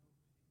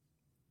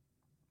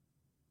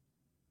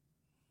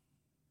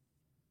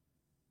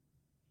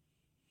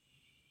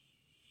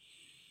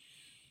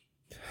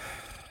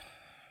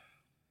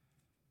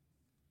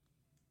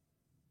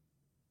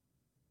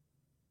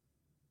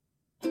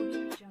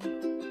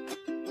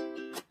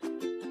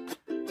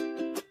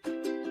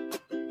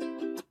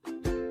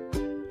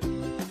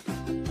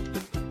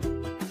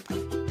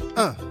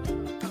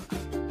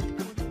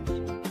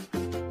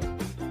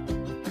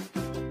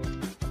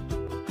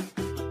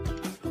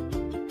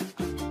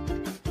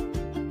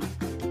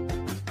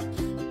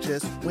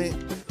 Just went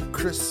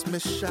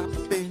Christmas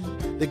shopping.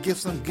 The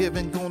gifts I'm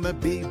giving gonna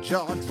be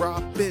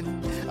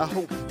jaw-dropping. I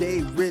hope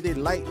they really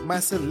like my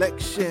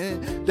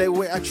selection. The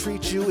way I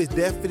treat you is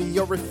definitely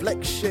your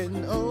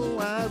reflection. Oh,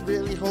 I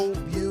really hope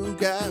you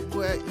got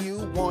what you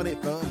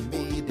wanted from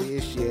me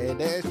this year.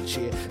 That's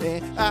cheer.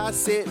 And I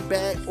sit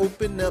back,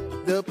 open up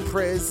the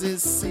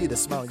presents, see the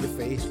smile on your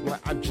face while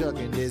I'm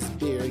jugging this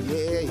beer.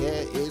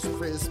 Yeah, it's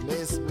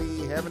Christmas.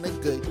 We having a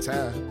good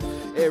time.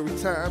 Every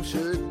time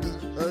should be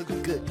a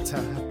good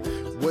time.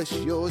 What's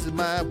yours is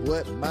mine,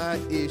 what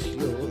mine is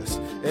yours.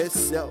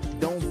 Except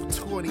don't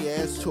 20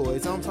 ass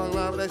toys. I'm talking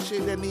about that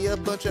shit that need a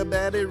bunch of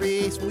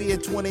batteries. We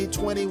in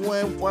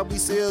 2021 while we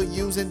still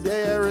using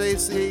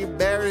batteries.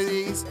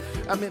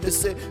 I meant to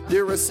say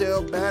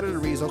Duracell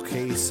batteries.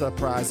 Okay,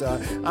 surprise.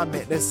 I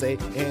meant to say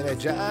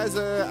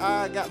Energizer.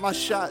 I got my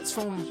shots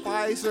from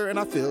Pfizer and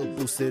I feel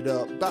boosted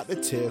up. About to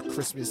tear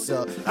Christmas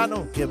up. I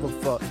don't give a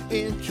fuck.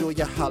 Enjoy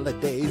your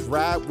holidays.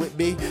 Ride with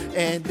me.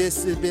 And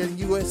this has been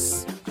USDP,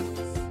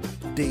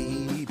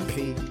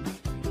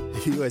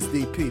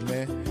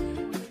 man.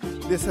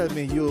 This has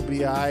been You'll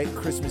Be Alright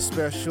Christmas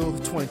Special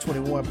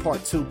 2021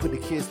 Part 2. Put the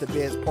Kids to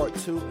Bed Part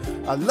 2.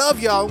 I love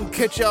y'all. I'm gonna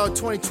catch y'all in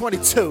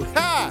 2022.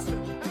 Ha!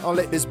 I'll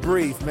let this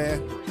breathe,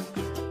 man.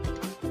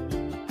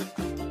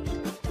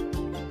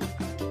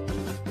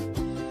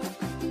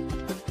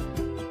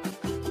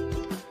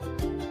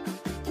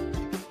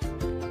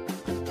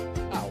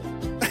 Ow.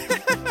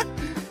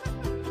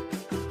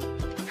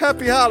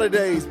 Happy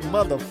holidays,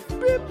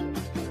 motherfucker.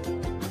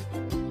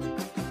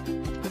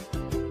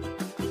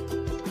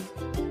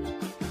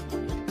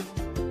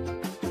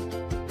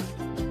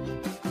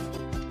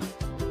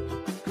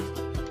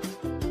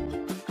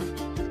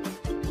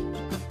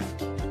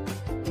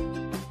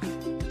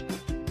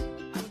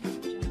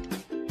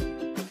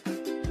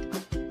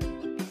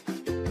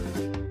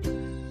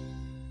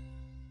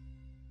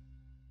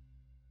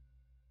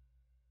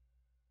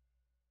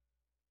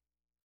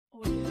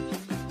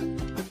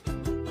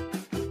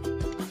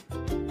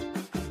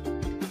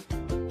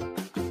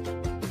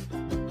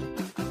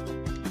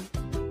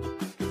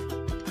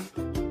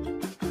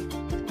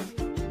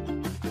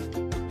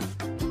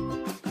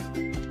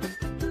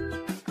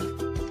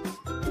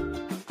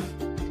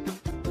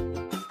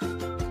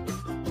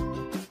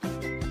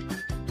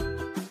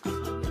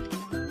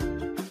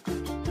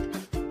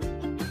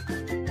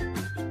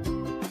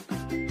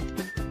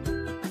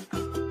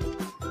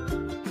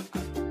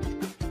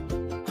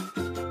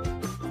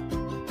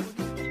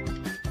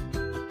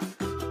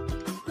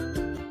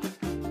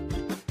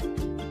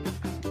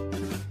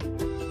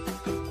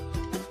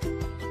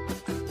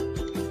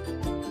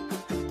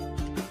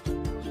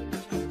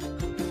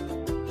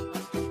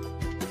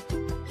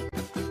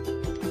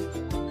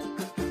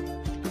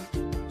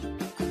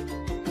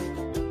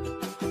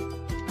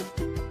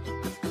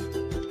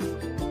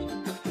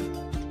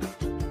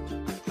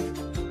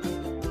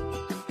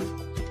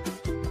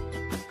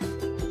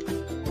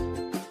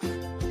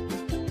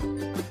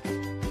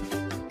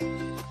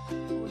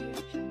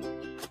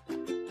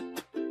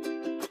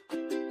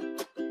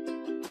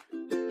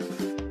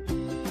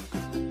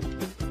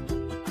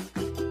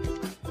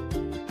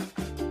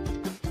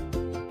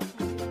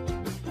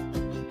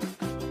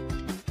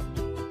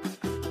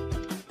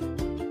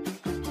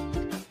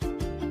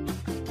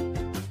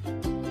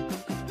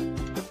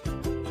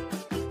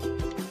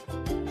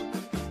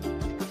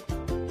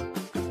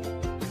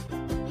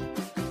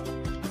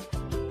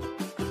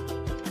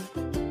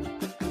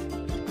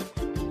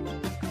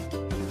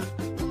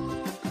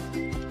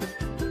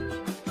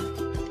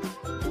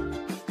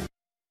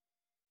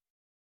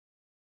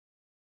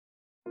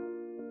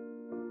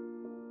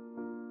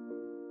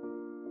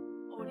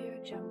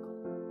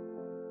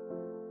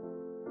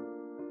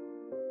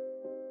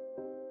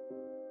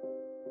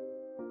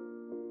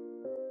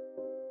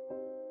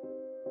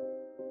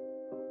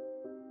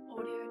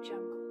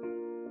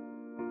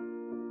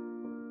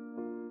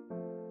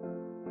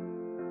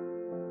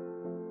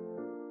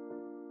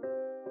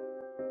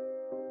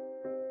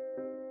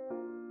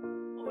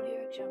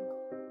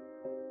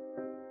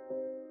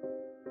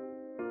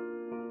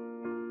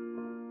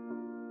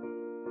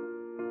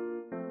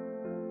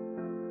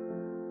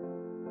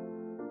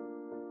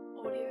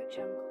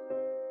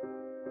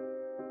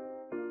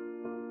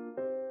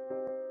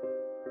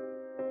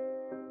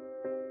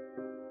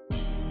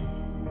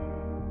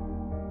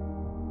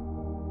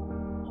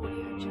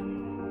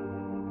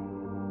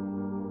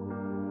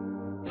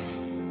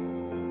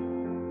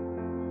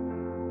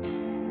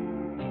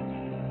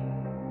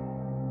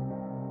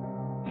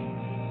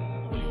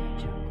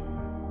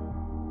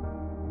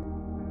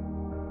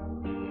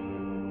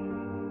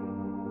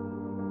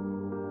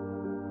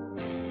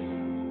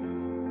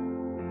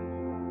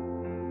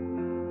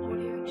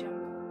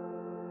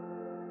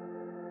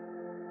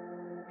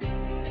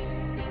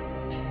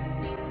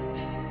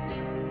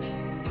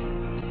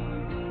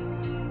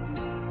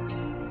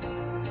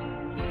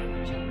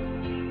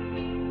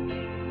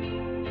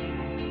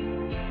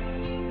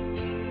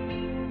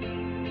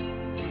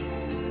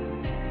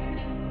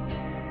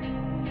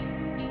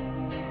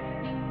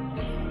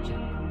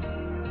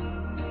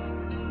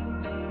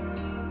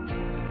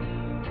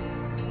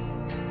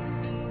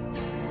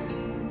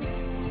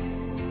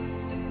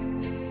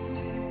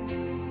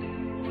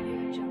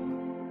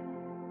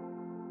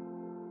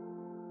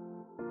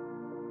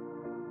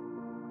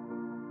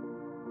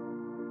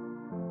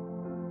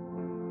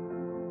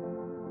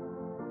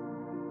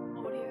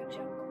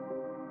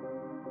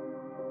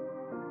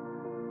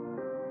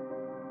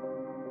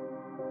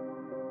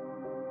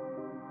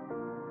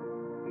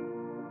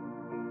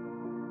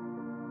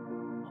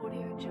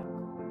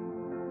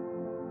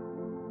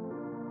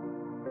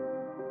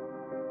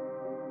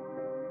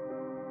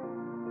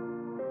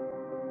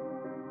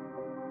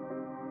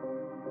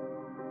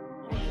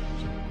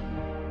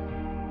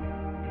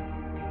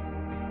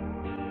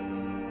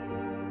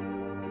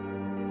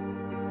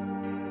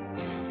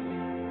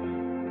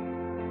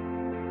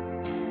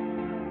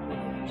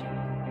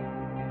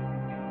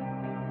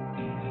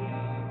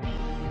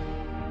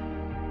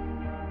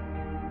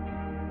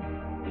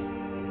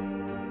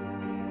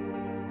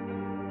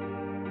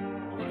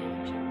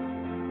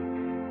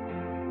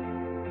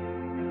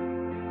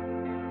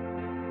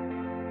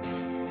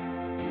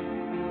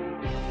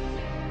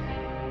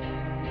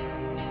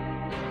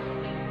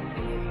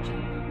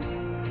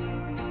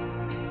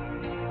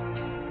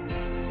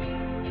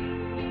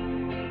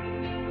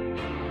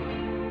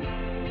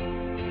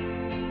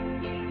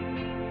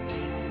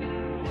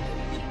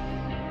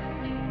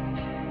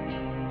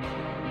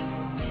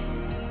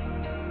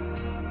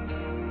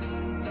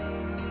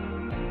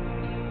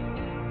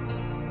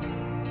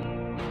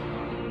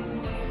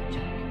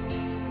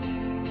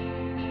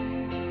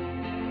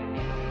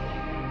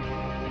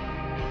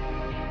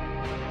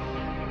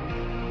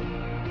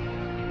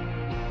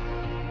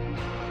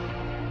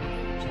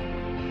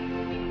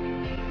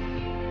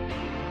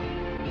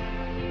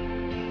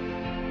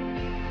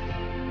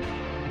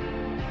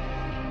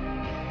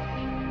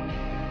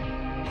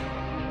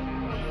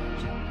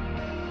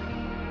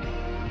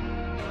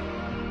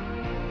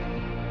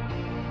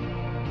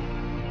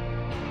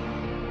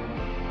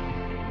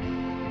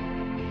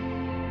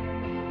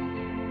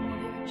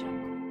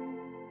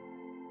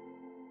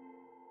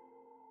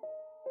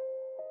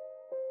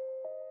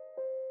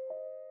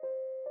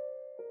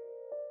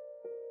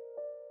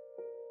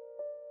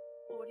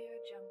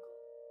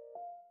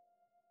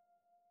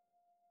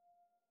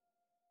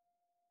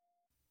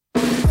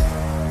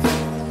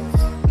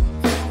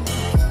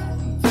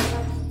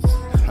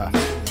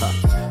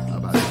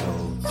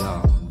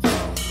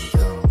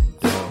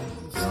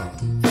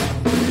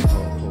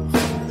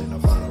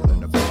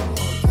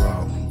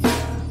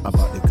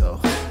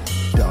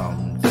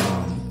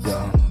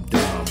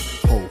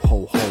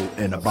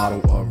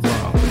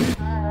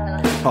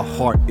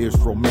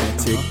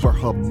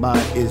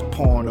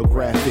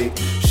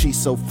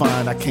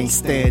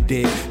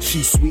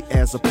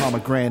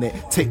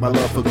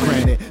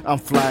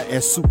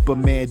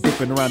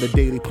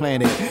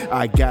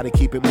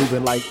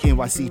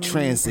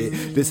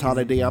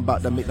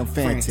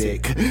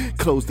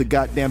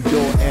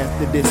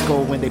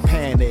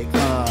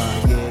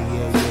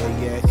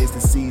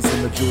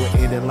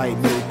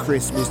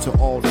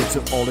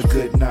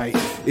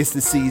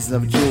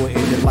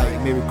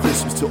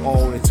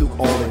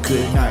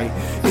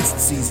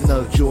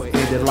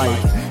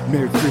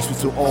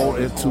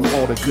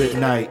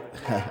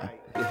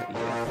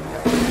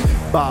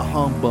 By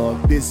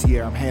humbug, this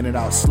year I'm handing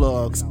out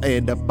slugs,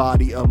 and the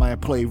body of my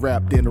employee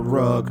wrapped in a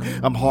rug.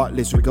 I'm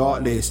heartless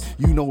regardless.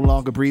 You no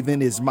longer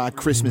breathing is my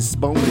Christmas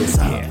bonus.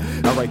 I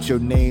write your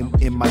name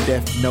in my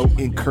death note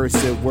in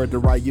cursive. Word to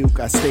Ryuk,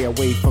 I stay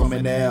away from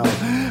an L.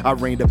 I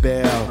ring the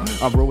bell.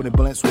 I'm rolling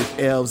blunts with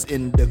elves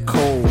in the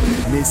cold.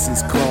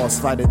 Mrs. Claus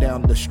sliding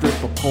down the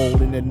stripper pole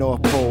in the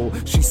North Pole.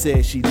 She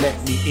said she let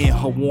me in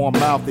her warm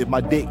mouth if my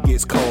dick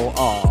gets cold.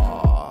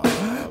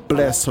 Aww,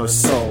 bless her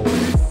soul.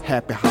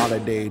 Happy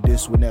holiday,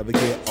 this will never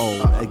get old.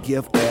 A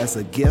gift as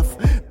a gift.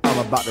 I'm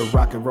about to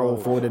rock and roll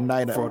for the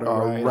night. For the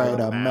right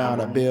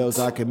amount of bills,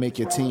 I can make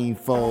your team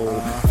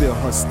fold. Fill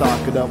her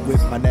stocking up with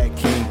my Nat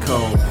King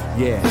Cole.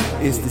 Yeah,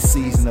 it's the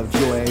season of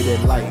joy and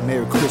delight.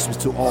 Merry Christmas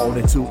to all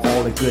and to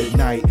all a good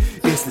night.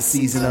 It's the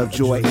season of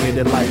joy and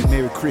delight.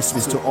 Merry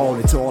Christmas to all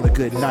and to all a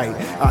good night.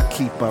 I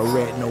keep a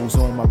red nose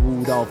on my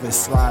Rudolph and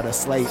slide a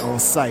sleigh on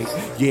sight.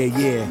 Yeah,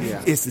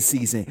 it's the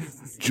season,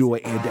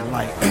 joy and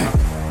delight.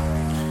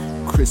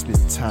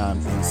 Christmas time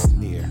is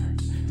near.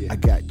 I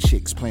got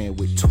chicks playing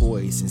with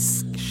toys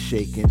and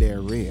shaking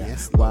their rear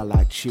while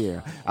I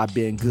cheer. I've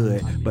been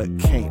good, but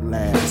can't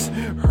last.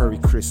 Hurry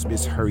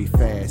Christmas, hurry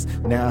fast.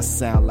 Now I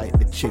sound like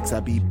the chicks I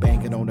be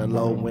banging on the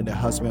low when the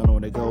husband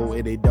on the go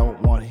and they don't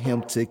want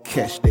him to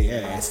catch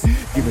their ass.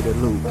 Give me the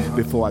loop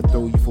before I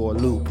throw you for a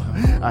loop.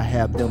 I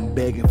have them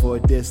begging for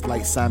this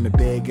like Simon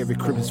Begg every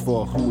Christmas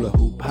for a hula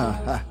hoop.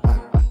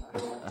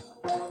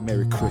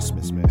 Merry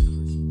Christmas, man.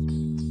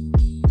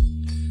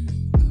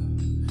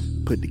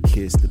 Put the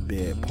kids to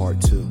bed, part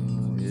 2.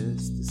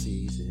 It's the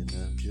season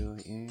of joy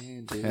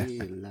and delight.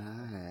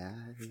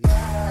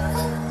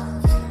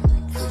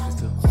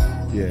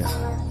 Yeah,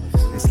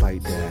 it's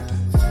like that.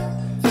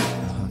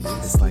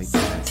 It's like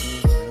that.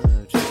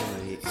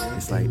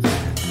 It's like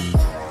that.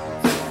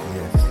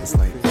 Yeah, it's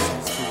like that.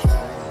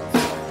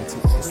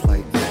 It's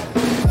like that.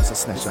 Once I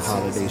snatch the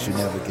holidays, you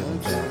never give them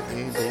back.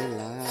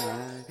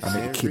 I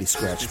make the kitty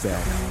scratch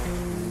back.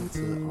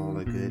 To all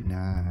a good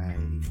night.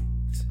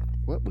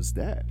 What was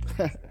that?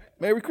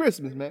 Merry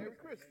Christmas, man.